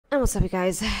What's up, you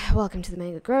guys? Welcome to the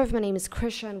Mango Grove. My name is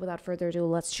Krisha, and without further ado,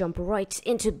 let's jump right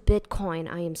into Bitcoin.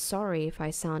 I am sorry if I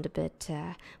sound a bit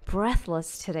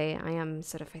breathless today. I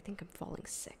think I'm falling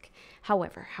sick.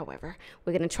 However,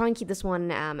 we're going to try and keep this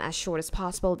one as short as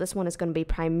possible. This one is going to be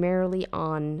primarily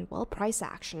on, well, price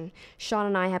action. Sean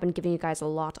and I have been giving you guys a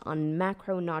lot on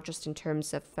macro, not just in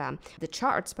terms of the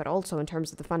charts, but also in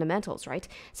terms of the fundamentals, right?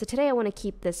 So today I want to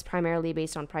keep this primarily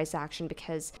based on price action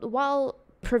because while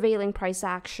prevailing price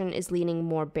action is leaning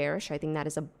more bearish, I think that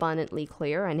is abundantly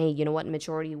clear. And hey, you know what?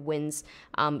 Majority wins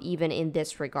even in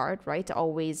this regard, right?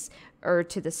 Always err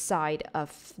to the side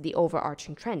of the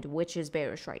overarching trend, which is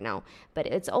bearish right now. But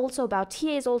it's also about, TA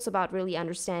is also about really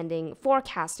understanding,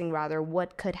 forecasting rather,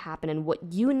 what could happen and what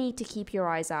you need to keep your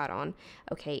eyes out on,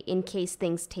 okay, in case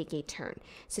things take a turn.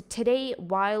 So today,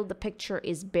 while the picture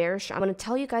is bearish, I'm going to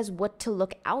tell you guys what to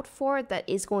look out for that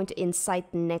is going to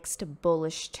incite the next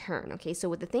bullish turn, okay?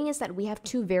 So the thing is that we have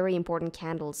two very important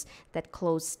candles that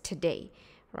close today,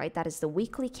 right? That is the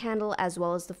weekly candle as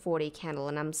well as the 4-day candle.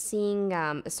 And I'm seeing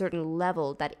a certain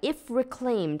level that, if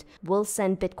reclaimed, will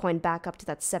send Bitcoin back up to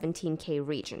that 17K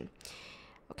region.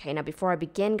 Okay, now before I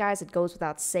begin, guys, it goes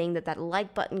without saying that that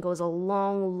like button goes a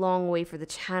long way for the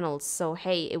channel. So,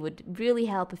 hey, it would really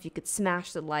help if you could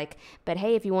smash the like. But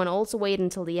hey, if you want to also wait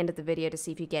until the end of the video to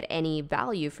see if you get any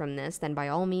value from this, then by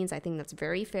all means, I think that's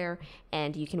very fair,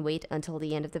 and you can wait until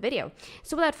the end of the video.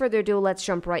 So without further ado, let's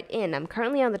jump right in. I'm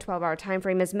currently on the 12-hour time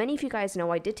frame. As many of you guys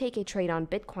know, I did take a trade on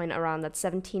Bitcoin around that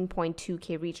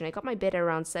 17.2K region. I got my bid at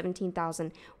around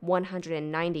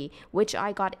 17,190, which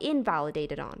I got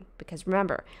invalidated on because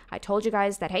remember, I told you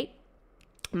guys that, hey,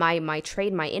 my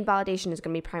trade, my invalidation is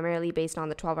going to be primarily based on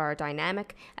the 12-hour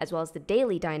dynamic as well as the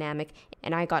daily dynamic,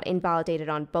 and I got invalidated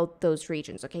on both those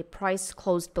regions, okay? Price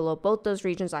closed below both those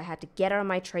regions. I had to get out of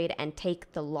my trade and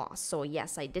take the loss. So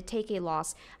yes, I did take a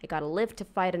loss. I got to live to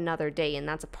fight another day, and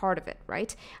that's a part of it,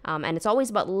 right? And it's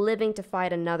always about living to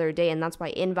fight another day, and that's why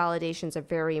invalidations are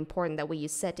very important. That way you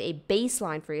set a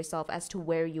baseline for yourself as to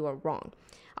where you are wrong.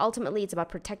 Ultimately, it's about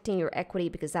protecting your equity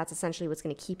because that's essentially what's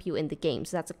going to keep you in the game.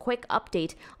 So that's a quick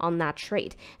update on that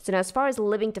trade. So now, as far as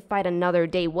living to fight another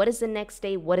day, what is the next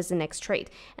day? What is the next trade?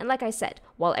 And like I said,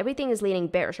 while everything is leaning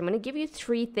bearish, I'm going to give you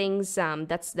three things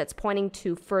that's pointing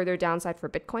to further downside for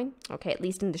Bitcoin, okay, at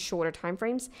least in the shorter time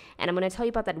frames. And I'm going to tell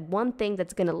you about that one thing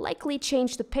that's going to likely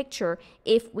change the picture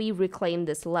if we reclaim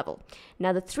this level.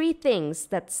 Now, the three things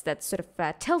that's sort of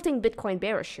tilting Bitcoin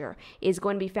bearish here is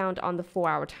going to be found on the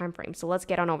 4-hour time frame. So let's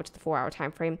get on over to the 4-hour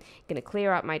time frame. Going to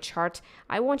clear out my chart.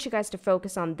 I want you guys to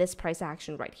focus on this price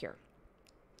action right here.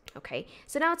 Okay,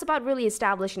 so now it's about really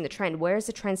establishing the trend. Where is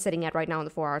the trend sitting at right now in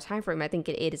the 4-hour time frame? I think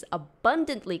it is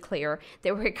abundantly clear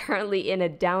that we're currently in a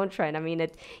downtrend. I mean,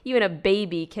 even a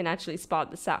baby can actually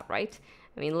spot this out, right?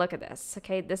 I mean, look at this.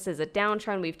 Okay, this is a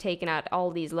downtrend. We've taken out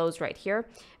all these lows right here.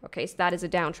 Okay, so that is a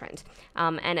downtrend.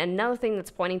 And another thing that's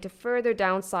pointing to further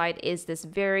downside is this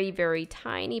very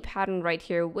tiny pattern right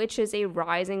here, which is a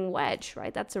rising wedge,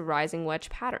 right? That's a rising wedge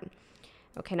pattern.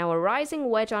 Okay, now a rising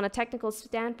wedge on a technical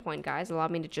standpoint, guys, allow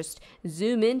me to just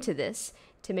zoom into this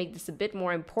to make this a bit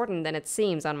more important than it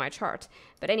seems on my chart.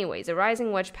 But anyways, a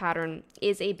rising wedge pattern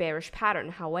is a bearish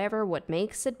pattern. However, what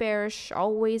makes it bearish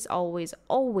always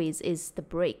is the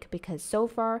break, because so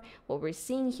far what we're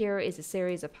seeing here is a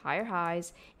series of higher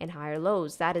highs and higher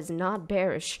lows. That is not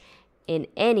bearish in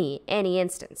any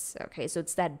instance. Okay, so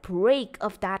it's that break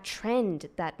of that trend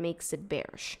that makes it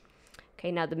bearish.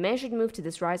 Okay, now the measured move to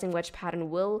this rising wedge pattern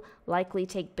will likely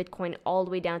take Bitcoin all the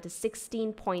way down to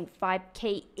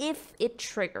 16.5K if it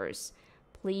triggers.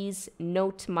 Please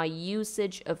note my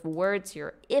usage of words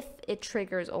here. If it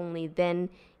triggers, only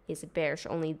then is it bearish.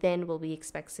 Only then will we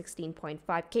expect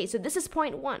 16.5K. So this is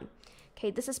point one. Okay,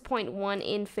 this is point one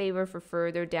in favor for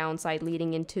further downside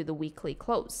leading into the weekly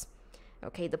close.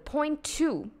 Okay, the point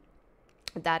two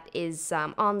that is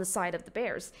on the side of the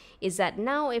bears is that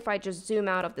now if I just zoom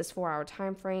out of this 4-hour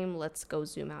time frame, let's go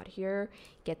zoom out here,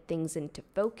 get things into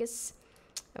focus.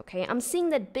 Okay, I'm seeing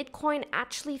that Bitcoin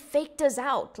actually faked us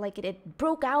out, like it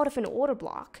broke out of an order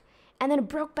block and then it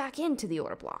broke back into the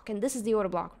order block, and this is the order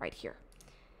block right here.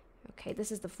 Okay,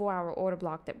 this is the 4-hour order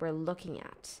block that we're looking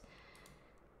at.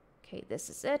 Okay, this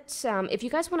is it. If you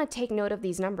guys want to take note of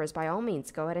these numbers, by all means,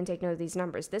 go ahead and take note of these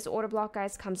numbers. This order block,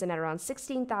 guys, comes in at around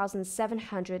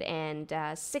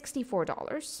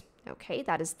 $16,764. Okay,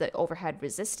 that is the overhead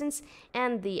resistance.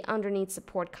 And the underneath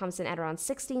support comes in at around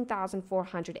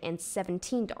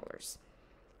 $16,417.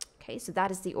 Okay, so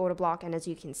that is the order block. And as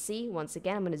you can see, once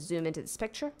again, I'm going to zoom into this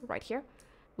picture right here.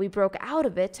 We broke out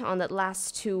of it on that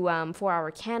last two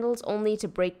 4-hour candles only to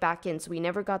break back in. So we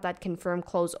never got that confirmed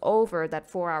close over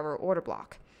that 4-hour order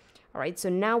block. All right, so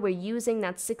now we're using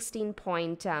that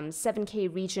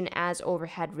 16.7K region as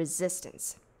overhead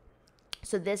resistance.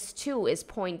 So this too is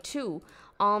point 2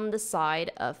 on the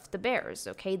side of the bears,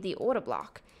 okay, the order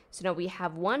block. So now we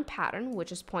have one pattern,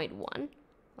 which is point 1.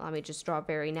 Let me just draw a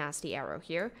very nasty arrow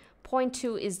here. Point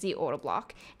 2 is the order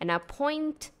block. And now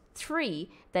point 3,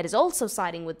 that is also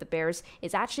siding with the bears,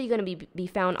 is actually going to be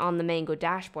found on the Mango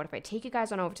dashboard. If I take you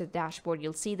guys on over to the dashboard,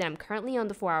 you'll see that I'm currently on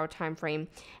the 4-hour time frame,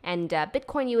 and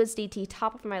Bitcoin USDT,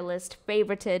 top of my list,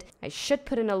 favorited. I should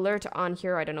put an alert on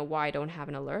here. I don't know why I don't have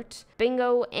an alert.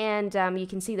 Bingo. And you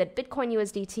can see that Bitcoin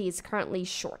USDT is currently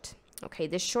short. Okay,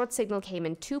 this short signal came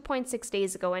in 2.6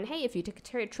 days ago, and hey, if you took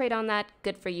a trade on that,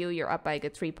 good for you. You're up by a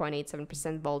good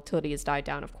 3.87%. Volatility has died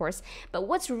down, of course. But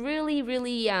what's really,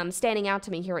 really standing out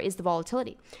to me here is the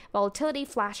volatility. Volatility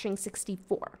flashing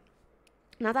 64.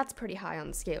 Now that's pretty high on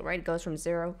the scale, right? It goes from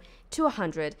 0 to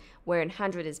 100, where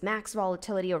 100 is max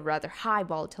volatility, or rather high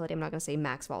volatility. I'm not going to say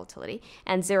max volatility.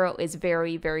 And 0 is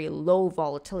very, very low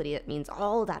volatility. That means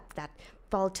all that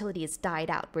volatility has died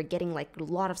out. We're getting like a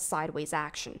lot of sideways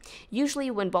action.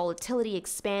 Usually when volatility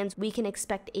expands, we can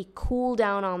expect a cool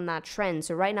down on that trend.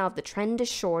 So right now, if the trend is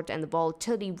short and the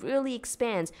volatility really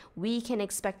expands, we can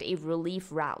expect a relief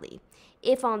rally.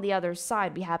 If on the other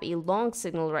side we have a long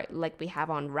signal, right, like we have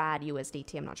on RAD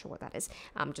USDT, I'm not sure what that is.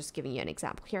 I'm just giving you an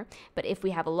example here. But if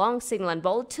we have a long signal and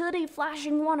volatility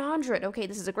flashing 100, okay,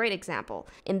 this is a great example.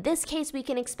 In this case, we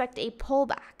can expect a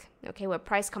pullback, okay, where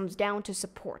price comes down to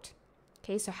support.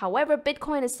 Okay, so however,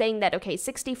 Bitcoin is saying that, okay,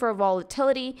 60 for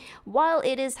volatility, while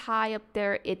it is high up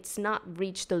there, it's not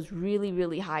reached those really,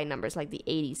 really high numbers like the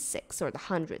 86 or the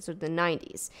hundreds or the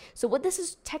 90s. So what this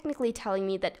is technically telling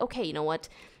me that, okay, you know what,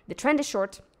 the trend is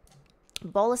short,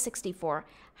 vol is 64.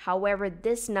 However,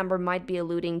 this number might be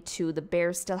alluding to the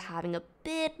bears still having a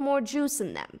bit more juice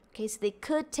in them. Okay, so they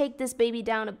could take this baby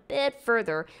down a bit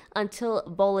further until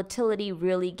volatility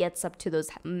really gets up to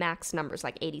those max numbers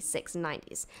like 86,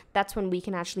 90s. That's when we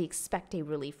can actually expect a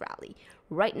relief rally.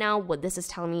 Right now, what this is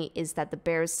telling me is that the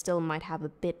bears still might have a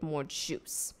bit more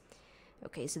juice.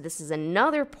 Okay, so this is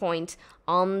another point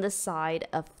on the side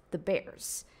of the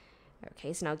bears.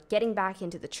 Okay, so now getting back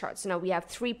into the chart. So now we have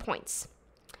 3 points.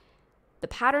 The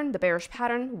pattern, the bearish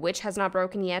pattern, which has not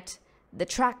broken yet. The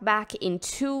track back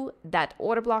into that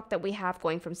order block that we have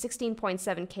going from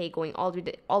 16.7K going all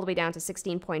the way down to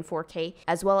 16.4K,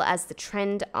 as well as the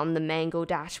trend on the Mango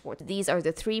dashboard. These are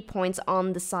the 3 points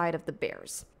on the side of the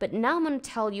bears. But now I'm going to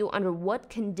tell you under what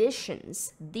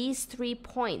conditions these 3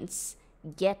 points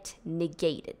get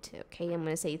negated. Okay, I'm going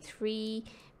to say 3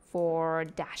 for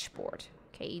dashboard.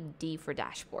 Okay, D for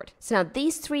dashboard. So now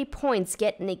these 3 points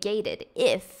get negated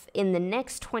if in the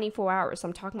next 24 hours,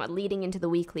 I'm talking about leading into the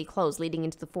weekly close, leading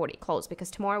into the 4-day close, because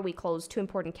tomorrow we close 2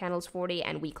 important candles, 4-day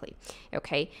and weekly.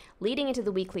 Okay, leading into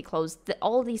the weekly close,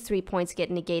 all these 3 points get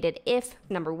negated if,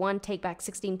 number 1, take back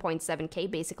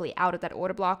 16.7K, basically out of that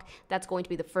order block. That's going to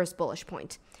be the first bullish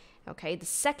point. Okay, the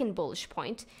second bullish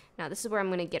point, now this is where I'm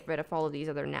going to get rid of all of these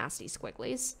other nasty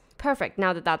squigglies. Perfect,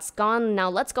 now that that's gone, now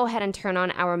let's go ahead and turn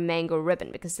on our Mango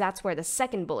ribbon, because that's where the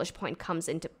second bullish point comes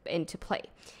into play.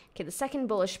 Okay, the second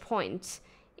bullish point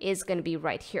is going to be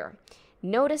right here.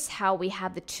 Notice how we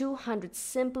have the 200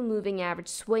 simple moving average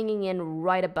swinging in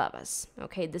right above us.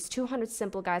 Okay, this 200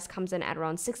 simple, guys, comes in at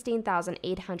around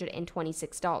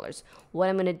 $16,826. What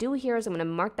I'm going to do here is I'm going to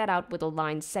mark that out with a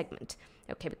line segment.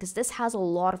 Okay, because this has a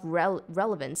lot of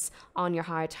relevance on your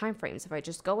higher time frames. If I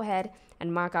just go ahead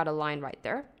and mark out a line right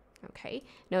there, okay,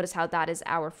 notice how that is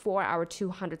our 4-hour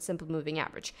 200 simple moving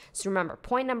average. So remember,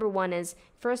 point number 1 is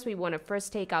first we want to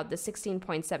take out the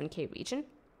 16.7K region,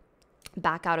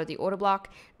 back out of the order block.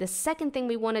 The second thing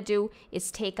we want to do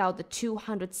is take out the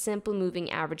 200 simple moving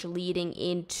average leading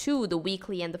into the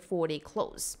weekly and the 4-day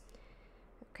close.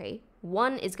 Okay,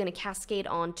 one is going to cascade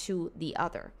onto the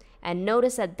other. And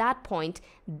notice at that point,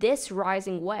 this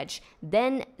rising wedge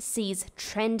then sees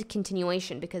trend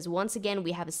continuation, because once again,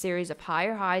 we have a series of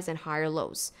higher highs and higher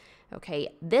lows. Okay,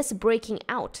 this breaking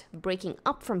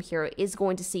up from here is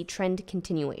going to see trend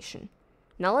continuation.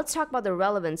 Now let's talk about the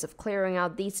relevance of clearing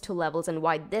out these 2 levels and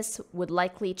why this would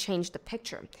likely change the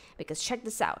picture, because check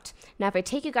this out. Now, if I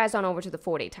take you guys on over to the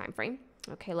 4-day time frame,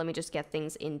 okay, let me just get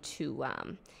things into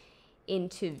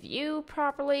view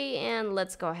properly, and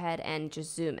let's go ahead and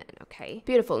just zoom in. Okay,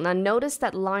 beautiful. Now notice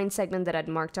that line segment that I'd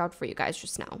marked out for you guys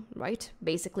just now, right?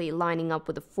 Basically lining up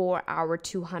with the 4-hour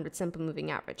 200 simple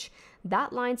moving average.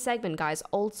 That line segment, guys,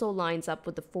 also lines up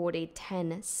with the 4-day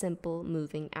 10 simple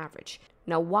moving average.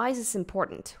 Now, why is this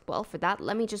important? Well, for that,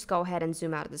 let me just go ahead and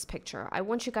zoom out of this picture. I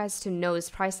want you guys to notice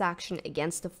price action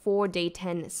against the 4-day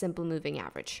 10 simple moving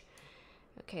average.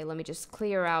 Okay, let me just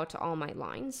clear out all my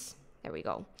lines. There we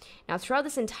go. Now, throughout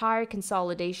this entire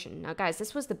consolidation, now guys,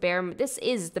 this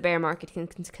is the bear market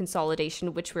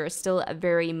consolidation, which we're still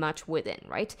very much within,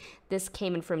 right? This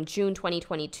came in from June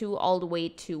 2022 all the way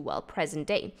to, well, present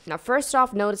day. Now, first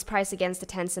off, notice price against the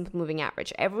 10 simple moving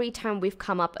average. Every time we've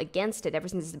come up against it, ever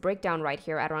since the breakdown right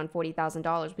here at around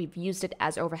 $40,000, we've used it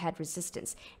as overhead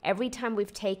resistance. Every time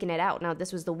we've taken it out, now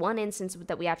this was the one instance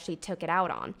that we actually took it out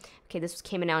on. Okay, this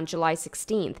came in on July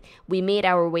 16th. We made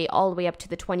our way all the way up to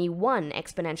the 21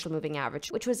 exponential moving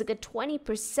average, which was a good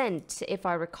 20% if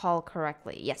I recall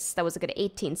correctly. Yes, that was a good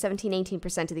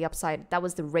 18% to the upside. That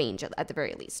was the range at the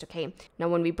very least, okay? Now,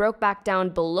 when we broke back down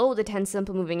below the 10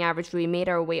 simple moving average, we made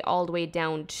our way all the way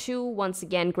down to, once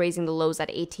again, grazing the lows at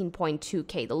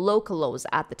 18.2K, the local lows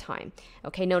at the time.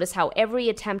 Okay, notice how every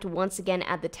attempt once again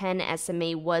at the 10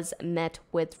 SMA was met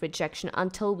with rejection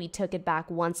until we took it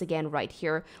back once again right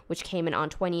here, which came in on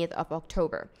 20th of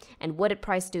October. And what did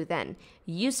price do then?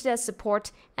 Used it as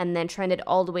support and then trended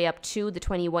all the way up to the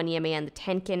 21 EMA and the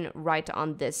Tenkin right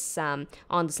on this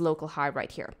local high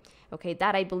right here. Okay,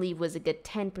 that I believe was a good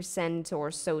 10%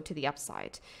 or so to the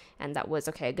upside. And that was,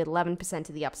 okay, a good 11%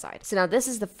 to the upside. So now this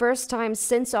is the first time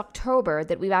since October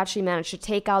that we've actually managed to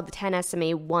take out the 10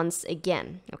 SMA once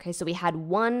again. Okay, so we had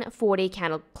one 4-day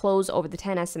candle close over the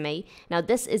 10 SMA. Now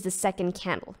this is the second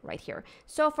candle right here.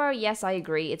 So far, yes, I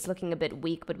agree, it's looking a bit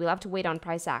weak, but we'll have to wait on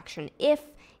price action. If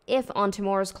on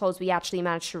tomorrow's close we actually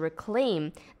manage to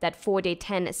reclaim that 4-day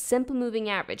 10 simple moving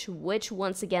average, which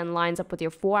once again lines up with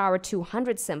your 4-hour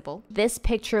 200 simple, this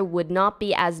picture would not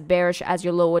be as bearish as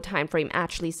your lower time frame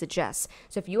actually suggests.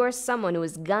 So if you are someone who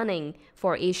is gunning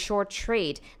for a short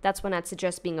trade, that's when I'd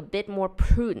suggest being a bit more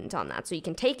prudent on that. So you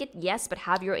can take it, yes, but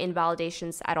have your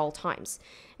invalidations at all times.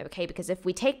 Okay, because if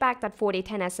we take back that 4-day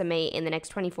 10 SMA in the next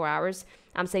 24 hours,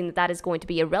 I'm saying that that is going to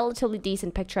be a relatively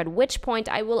decent picture, at which point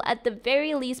I will at the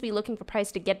very least be looking for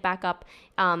price to get back up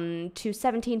to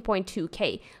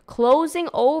 17.2K. Closing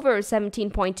over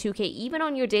 17.2K, even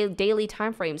on your daily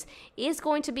time frames, is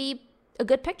going to be a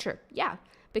good picture. Yeah.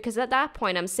 Because at that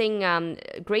point, I'm saying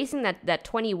gracing that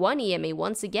 21 EMA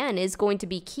once again is going to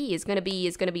be key, is going to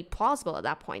be plausible at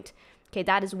that point. Okay,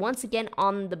 that is once again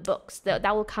on the books.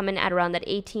 That will come in at around that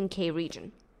 18K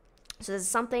region. So this is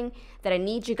something that I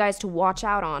need you guys to watch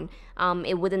out on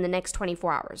within the next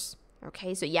 24 hours.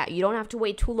 Okay, so yeah, you don't have to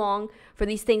wait too long for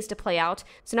these things to play out.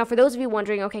 So now for those of you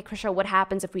wondering, okay, Krisha, what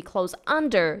happens if we close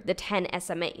under the 10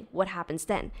 SMA? What happens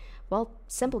then? Well,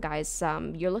 simple, guys.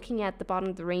 You're looking at the bottom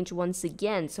of the range once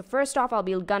again. So first off, I'll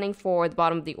be gunning for the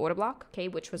bottom of the order block, okay,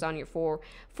 which was on your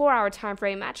 4-hour time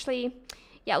frame. Actually,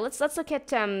 yeah, let's look at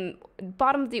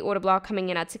bottom of the order block coming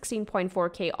in at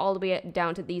 16.4K all the way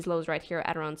down to these lows right here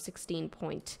at around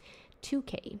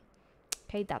 16.2K.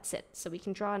 Okay, that's it. So we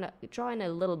can draw in a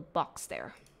little box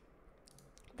there.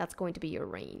 That's going to be your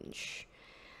range.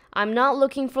 I'm not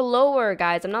looking for lower,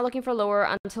 guys. I'm not looking for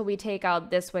lower until we take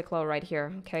out this wick low right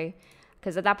here, okay?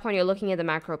 Because at that point, you're looking at the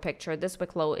macro picture. This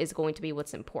wick low is going to be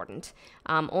what's important.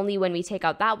 Only when we take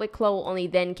out that wick low, only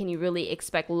then can you really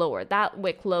expect lower. That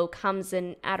wick low comes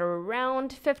in at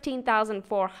around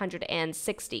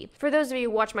 15,460. For those of you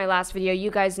who watched my last video,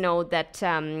 you guys know that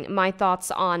my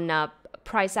thoughts on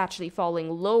price actually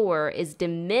falling lower is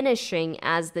diminishing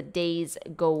as the days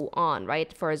go on,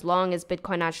 right? For as long as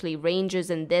Bitcoin actually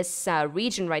ranges in this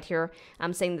region right here,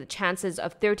 I'm saying the chances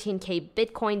of 13K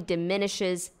Bitcoin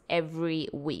diminishes every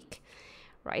week,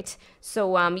 right?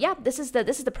 So yeah, this is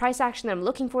the price action that I'm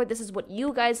looking for. This is what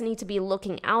you guys need to be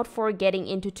looking out for getting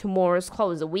into tomorrow's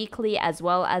close, the weekly as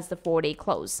well as the 4-day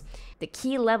close. The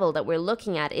key level that we're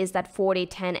looking at is that 4-day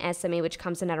 10 SMA, which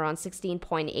comes in at around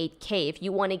 16.8K. If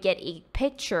you want to get a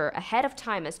picture ahead of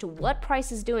time as to what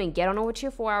price is doing, get on over to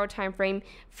your 4-hour time frame.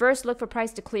 First, look for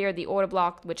price to clear the order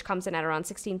block, which comes in at around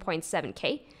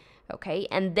 16.7K. Okay,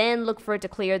 and then look for it to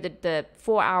clear the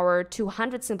 4-hour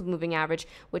 200 simple moving average,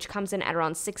 which comes in at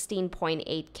around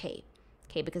 16.8K.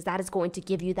 Okay, because that is going to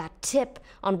give you that tip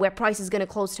on where price is going to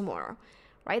close tomorrow.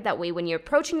 Right? That way, when you're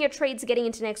approaching your trades getting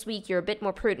into next week, you're a bit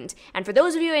more prudent. And for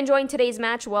those of you enjoying today's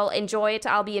match, well, enjoy it.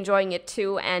 I'll be enjoying it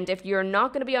too. And if you're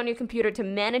not going to be on your computer to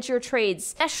manage your trades,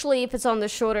 especially if it's on the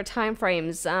shorter time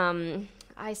frames,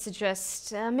 I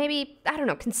suggest maybe, I don't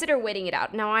know, consider waiting it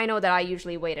out. Now, I know that I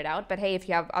usually wait it out, but hey, if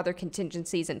you have other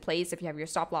contingencies in place, if you have your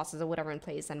stop losses or whatever in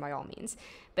place, then by all means.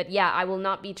 But yeah, I will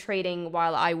not be trading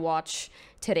while I watch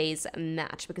today's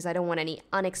match because I don't want any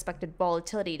unexpected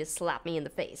volatility to slap me in the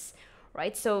face.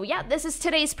 right? So yeah, this is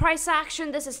today's price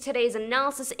action. This is today's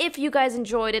analysis. If you guys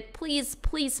enjoyed it, please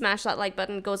smash that like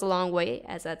button. It goes a long way,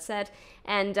 as I said.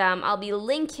 And I'll be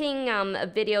linking a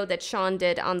video that Sean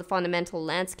did on the fundamental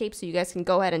landscape, so you guys can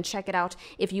go ahead and check it out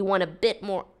if you want a bit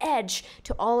more edge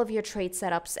to all of your trade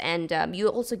setups. And you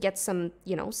also get some,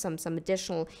 some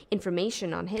additional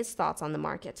information on his thoughts on the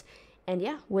market. And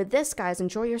yeah, with this, guys,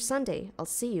 enjoy your Sunday. I'll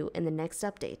see you in the next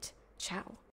update. Ciao.